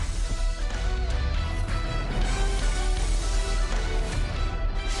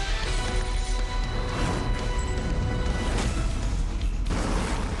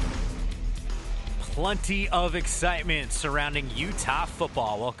Plenty of excitement surrounding Utah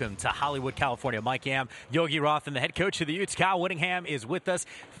football. Welcome to Hollywood, California. Mike Yam, Yogi Roth, and the head coach of the Utes, Kyle Whittingham, is with us.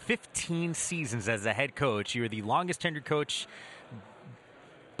 15 seasons as a head coach. You're the longest tenured coach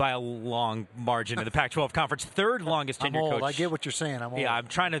by a long margin in the Pac-12 conference. Third longest tenured coach. I get what you're saying. I'm old. Yeah,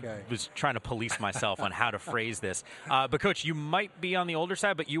 was trying to police myself on how to phrase this. But coach, you might be on the older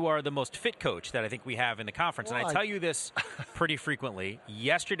side, but you are the most fit coach that I think we have in the conference. And I tell you this pretty frequently.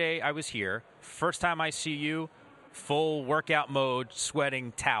 Yesterday I was here. First time I see you, full workout mode,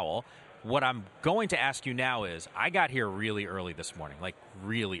 sweating, towel. What I'm going to ask you now is, I got here really early this morning, like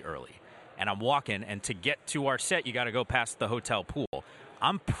really early. And I'm walking, and to get to our set, you got to go past the hotel pool.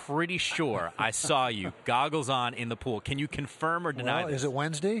 I'm pretty sure I saw you, goggles on, in the pool. Can you confirm or deny this? Is it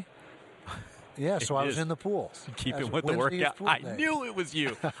Wednesday? Yeah, so I was in the pool. Keep it with the workout. I knew it was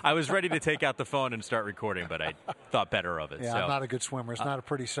you. I was ready to take out the phone and start recording, but I thought better of it. Yeah, I'm not a good swimmer. It's not a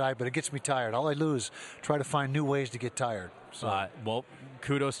pretty sight, but it gets me tired. All I do is try to find new ways to get tired. So. Well,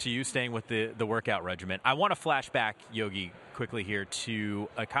 kudos to you staying with the workout regimen. I want to flash back, Yogi, quickly here to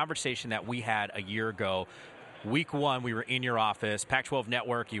a conversation that we had a year ago. Week 1, we were in your office, Pac-12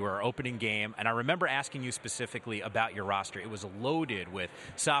 Network, you were our opening game, and I remember asking you specifically about your roster. It was loaded with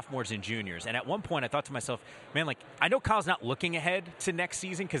sophomores and juniors, and at one point I thought to myself, man, I know Kyle's not looking ahead to next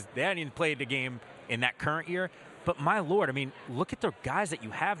season because they hadn't even played a game in that current year, but my Lord, look at the guys that you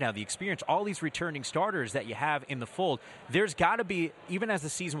have now, the experience, all these returning starters that you have in the fold. There's got to be, even as the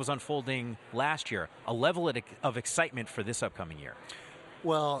season was unfolding last year, a level of excitement for this upcoming year.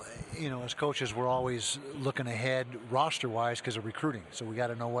 Well, as coaches, we're always looking ahead roster-wise because of recruiting. So we got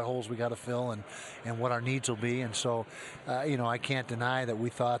to know what holes we got to fill and what our needs will be. And so, I can't deny that we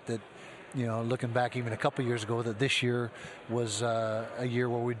thought that, looking back even a couple years ago, that this year was a year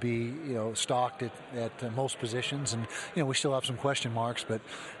where we'd be, stocked at most positions. And, we still have some question marks, but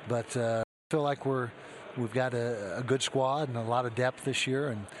I feel like we've got a good squad and a lot of depth this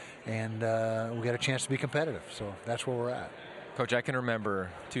year, and we got a chance to be competitive. So that's where we're at. Coach, I can remember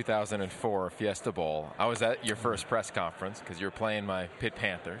 2004 Fiesta Bowl. I was at your first press conference because you were playing my Pitt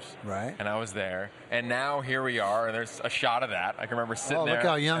Panthers. Right. And I was there. And now here we are, and there's a shot of that. I can remember sitting there. Look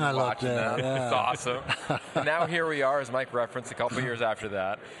how young I look there. Yeah. It's awesome. And now here we are, as Mike referenced, a couple years after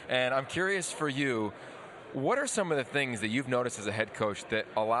that. And I'm curious for you, what are some of the things that you've noticed as a head coach that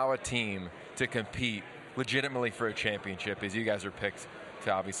allow a team to compete legitimately for a championship as you guys are picked to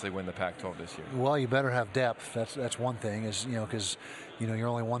obviously win the Pac-12 this year? Well, you better have depth. That's one thing, is because you're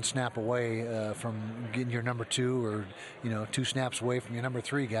only one snap away from getting your number 2, or 2 snaps away from your number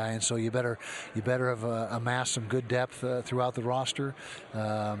 3 guy, and so you better have amassed some good depth throughout the roster.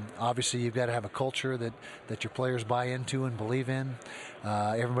 Obviously, you've got to have a culture that your players buy into and believe in.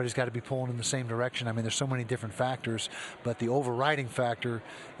 Everybody's got to be pulling in the same direction. There's so many different factors, but the overriding factor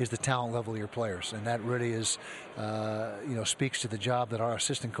is the talent level of your players, and that really is, speaks to the job that our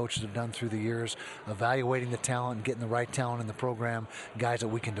assistant coaches have done through the years, evaluating the talent and getting the right talent in the program, guys that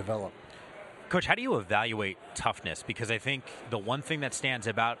we can develop. Coach, how do you evaluate toughness? Because I think the one thing that stands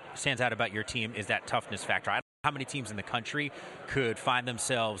out about your team is that toughness factor. I don't know how many teams in the country could find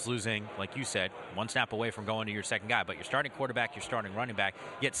themselves losing, like you said, one snap away from going to your second guy, but you're starting quarterback, you're starting running back,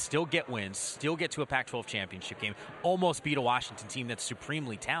 yet still get wins, still get to a Pac-12 championship game, almost beat a Washington team that's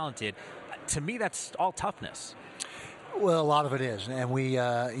supremely talented. To me, that's all toughness. Well, a lot of it is, and we, to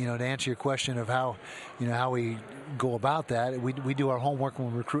answer your question of how we go about that, we do our homework when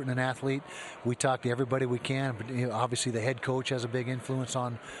we're recruiting an athlete. We talk to everybody we can, but obviously the head coach has a big influence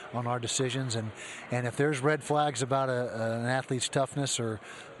on our decisions, and if there's red flags about an athlete's toughness or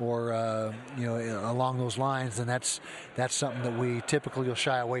along those lines, then that's something that we typically will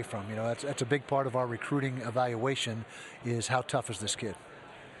shy away from. That's a big part of our recruiting evaluation, is how tough is this kid.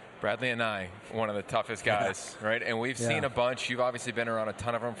 Bradley and I, one of the toughest guys, right? And we've seen a bunch. You've obviously been around a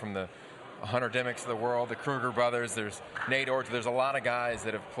ton of them, from the Hunter Dimmicks of the world, the Kruger brothers. There's Nate Orts. There's a lot of guys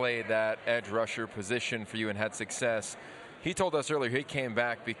that have played that edge rusher position for you and had success. He told us earlier he came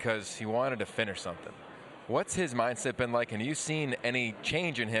back because he wanted to finish something. What's his mindset been like? And have you seen any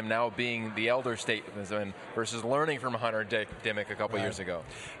change in him now being the elder statesman versus learning from Hunter Dimmick a couple years ago?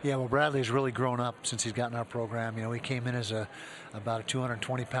 Yeah, well, Bradley's really grown up since he's gotten our program. He came in as about a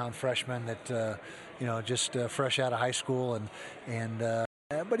 220-pound freshman that, just fresh out of high school,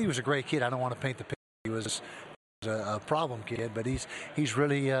 but he was a great kid. I don't want to paint the picture. He was a problem kid, but he's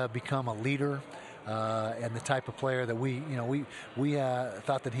really become a leader. And the type of player that we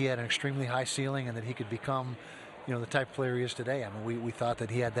thought that he had an extremely high ceiling and that he could become, the type of player he is today. We thought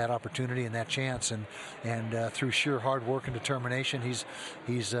that he had that opportunity and that chance, and through sheer hard work and determination,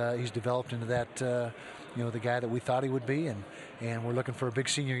 he's developed into that, the guy that we thought he would be, and we're looking for a big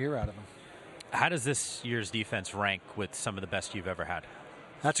senior year out of him. How does this year's defense rank with some of the best you've ever had?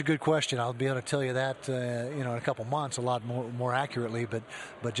 That's a good question. I'll be able to tell you that in a couple months a lot more accurately.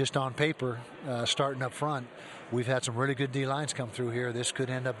 But just on paper, starting up front, we've had some really good D lines come through here. This could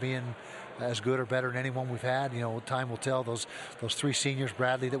end up being as good or better than anyone we've had. Time will tell. Those three seniors,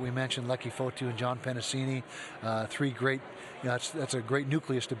 Bradley that we mentioned, Lucky Fotu and John Penasini, three great. That's a great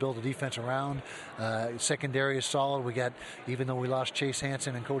nucleus to build a defense around. Secondary is solid. We got, even though we lost Chase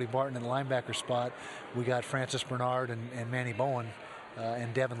Hansen and Cody Barton in the linebacker spot, we got Francis Bernard and Manny Bowen.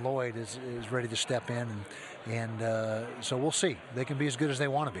 And Devin Lloyd is ready to step in, and so we'll see. They can be as good as they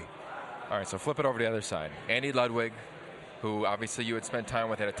want to be. All right, so flip it over to the other side. Andy Ludwig, who obviously you had spent time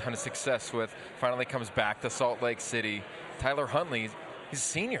with, had a ton of success with, finally comes back to Salt Lake City. Tyler Huntley, he's a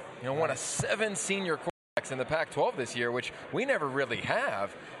senior. One of 7 senior quarterbacks in the Pac-12 this year, which we never really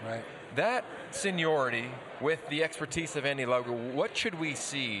have. Right. That seniority with the expertise of Andy Ludwig, what should we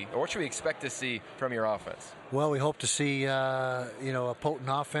see, or what should we expect to see from your offense? Well, we hope to see a potent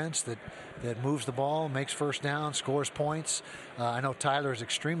offense that moves the ball, makes first down, scores points. I know Tyler is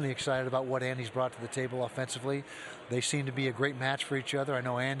extremely excited about what Andy's brought to the table offensively. They seem to be a great match for each other. I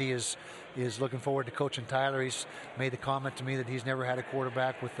know Andy is looking forward to coaching Tyler. He's made the comment to me that he's never had a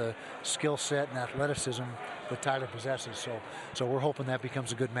quarterback with the skill set and athleticism that Tyler possesses. So we're hoping that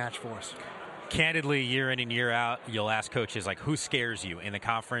becomes a good match for us. Candidly, year in and year out, you'll ask coaches, like, who scares you in the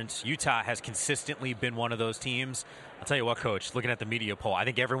conference? Utah has consistently been one of those teams. I'll tell you what, Coach, looking at the media poll, I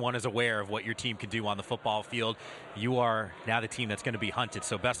think everyone is aware of what your team can do on the football field. You are now the team that's going to be hunted,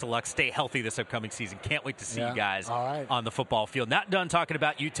 so best of luck. Stay healthy this upcoming season. Can't wait to see you guys on the football field. Not done talking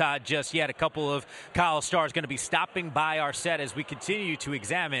about Utah just yet. A couple of college stars going to be stopping by our set as we continue to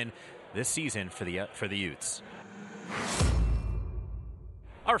examine this season for the Utes.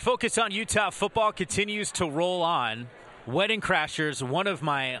 Our focus on Utah football continues to roll on. Wedding Crashers, one of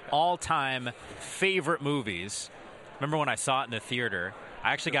my all-time favorite movies. Remember when I saw it in the theater,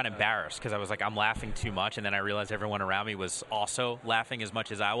 I actually got embarrassed because I was like, I'm laughing too much, and then I realized everyone around me was also laughing as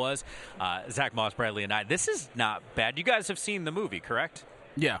much as I was. Zach Moss, Bradley, and I. This is not bad. You guys have seen the movie, correct?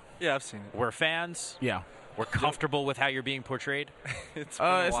 Yeah. Yeah, I've seen it. We're fans? Yeah. We're comfortable with how you're being portrayed? It's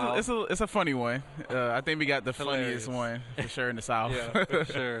a funny one. I think we got the funniest one for sure in the South. Yeah, for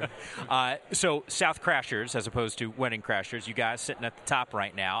sure. So South Crashers as opposed to Wedding Crashers, you guys sitting at the top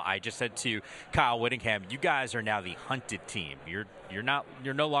right now. I just said to Kyle Whittingham, you guys are now the hunted team. You're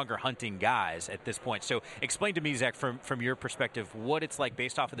no longer hunting guys at this point. So explain to me, Zach, from your perspective, what it's like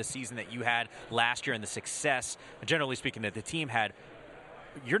based off of the season that you had last year and the success, generally speaking, that the team had.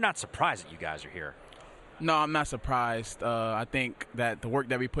 You're not surprised that you guys are here. No, I'm not surprised. I think that the work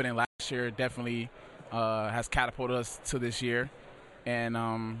that we put in last year definitely has catapulted us to this year.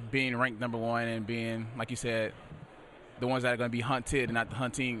 And being ranked number 1 and being, like you said, the ones that are going to be hunted and not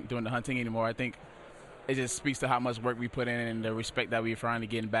doing the hunting anymore, I think it just speaks to how much work we put in and the respect that we're finally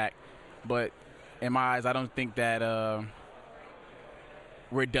getting back. But in my eyes, I don't think that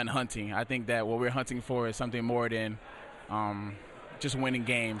we're done hunting. I think that what we're hunting for is something more than just winning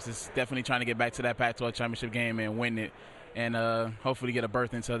games. It's definitely trying to get back to that Pac-12 championship game and win it, and hopefully get a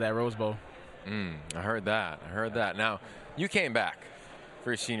berth into that Rose Bowl. I heard that. Now, you came back for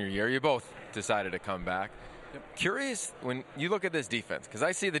your senior year. You both decided to come back. Yep. Curious, when you look at this defense, because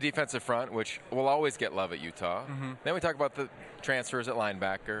I see the defensive front, which will always get love at Utah. Mm-hmm. Then we talk about the transfers at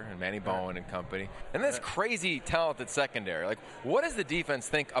linebacker and Manny Bowen and company. And this crazy talented secondary. Like, what does the defense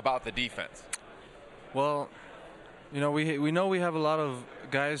think about the defense? Well, we know we have a lot of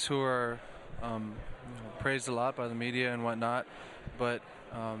guys who are praised a lot by the media and whatnot, but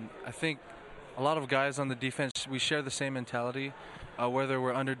I think a lot of guys on the defense, we share the same mentality, whether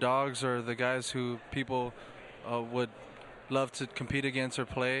we're underdogs or the guys who people would love to compete against or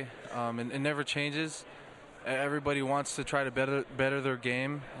play, and it never changes. Everybody wants to try to better their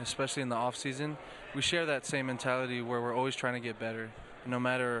game, especially in the off season. We share that same mentality where we're always trying to get better, no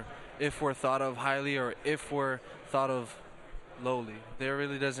matter if we're thought of highly or if we're thought of lowly. There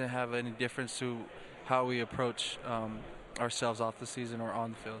really doesn't have any difference to how we approach ourselves off the season or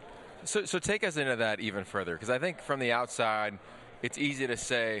on the field. So take us into that even further, because I think from the outside, it's easy to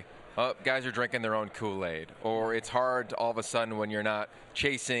say, oh, guys are drinking their own Kool-Aid, or it's hard all of a sudden when you're not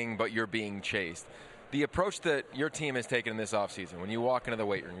chasing but you're being chased. The approach that your team has taken in this offseason, when you walk into the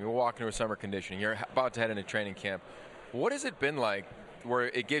weight room, you walk into a summer conditioning, you're about to head into training camp, what has it been like where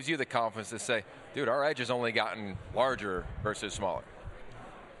it gives you the confidence to say, dude, our edge has only gotten larger versus smaller?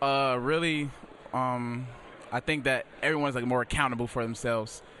 Really, I think that everyone's like more accountable for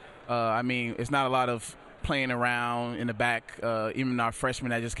themselves. I mean, it's not a lot of playing around in the back. Even our freshmen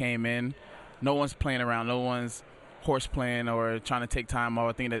that just came in, no one's playing around. No one's horse playing or trying to take time off.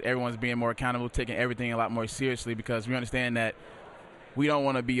 I think that everyone's being more accountable, taking everything a lot more seriously, because we understand that we don't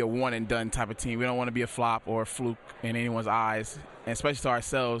want to be a one-and-done type of team. We don't want to be a flop or a fluke in anyone's eyes, and especially to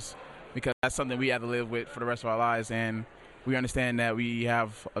ourselves, because that's something we have to live with for the rest of our lives. And we understand that we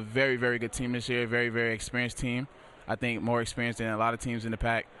have a very, very good team this year, a very, very experienced team. I think more experienced than a lot of teams in the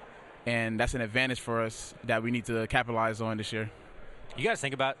pack, and that's an advantage for us that we need to capitalize on this year. You guys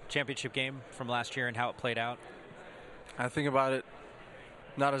think about championship game from last year and how it played out? I think about it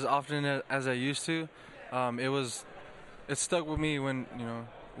not as often as I used to. It stuck with me when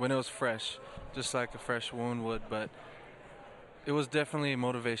it was fresh, just like a fresh wound would. But it was definitely a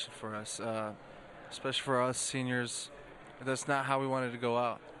motivation for us, especially for us seniors. That's not how we wanted to go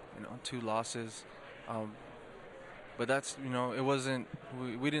out. 2 losses. But that's it wasn't.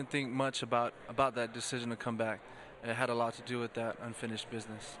 We didn't think much about that decision to come back. It had a lot to do with that unfinished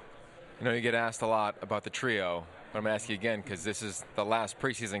business. You get asked a lot about the trio, but I'm going to ask you again because this is the last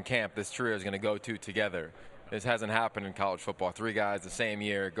preseason camp this trio is going to go to together. This hasn't happened in college football. 3 guys the same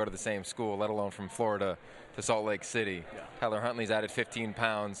year, go to the same school, let alone from Florida to Salt Lake City. Yeah. Tyler Huntley's added 15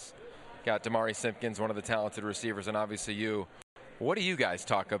 pounds. Got Damari Simpkins, one of the talented receivers, and obviously you. What do you guys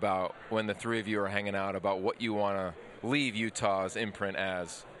talk about when the 3 of you are hanging out about what you want to leave Utah's imprint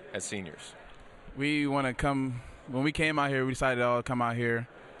as seniors? We want to come. When we came out here, we decided to all come out here.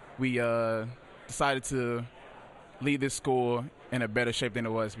 We decided to leave this school in a better shape than it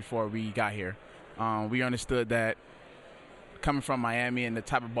was before we got here. We understood that coming from Miami and the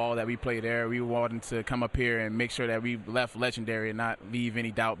type of ball that we play there, we wanted to come up here and make sure that we left legendary and not leave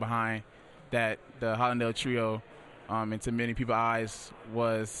any doubt behind that the Hollandale trio, into many people's eyes,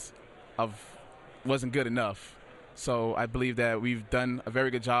 wasn't good enough. So I believe that we've done a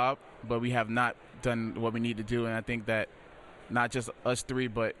very good job, but we have not done what we need to do. And I think that not just us 3,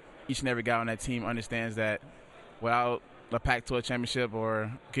 but each and every guy on that team understands that without a Pac-12 championship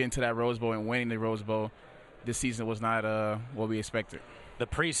or getting to that Rose Bowl and winning the Rose Bowl, this season was not what we expected. The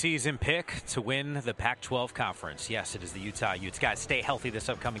preseason pick to win the Pac-12 conference. Yes, it is the Utah Utes. Guys, stay healthy this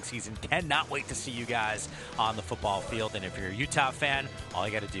upcoming season. Cannot wait to see you guys on the football field. And if you're a Utah fan, all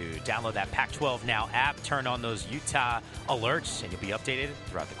you got to do, download that Pac-12 Now app, turn on those Utah alerts, and you'll be updated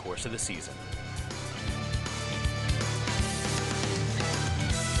throughout the course of the season.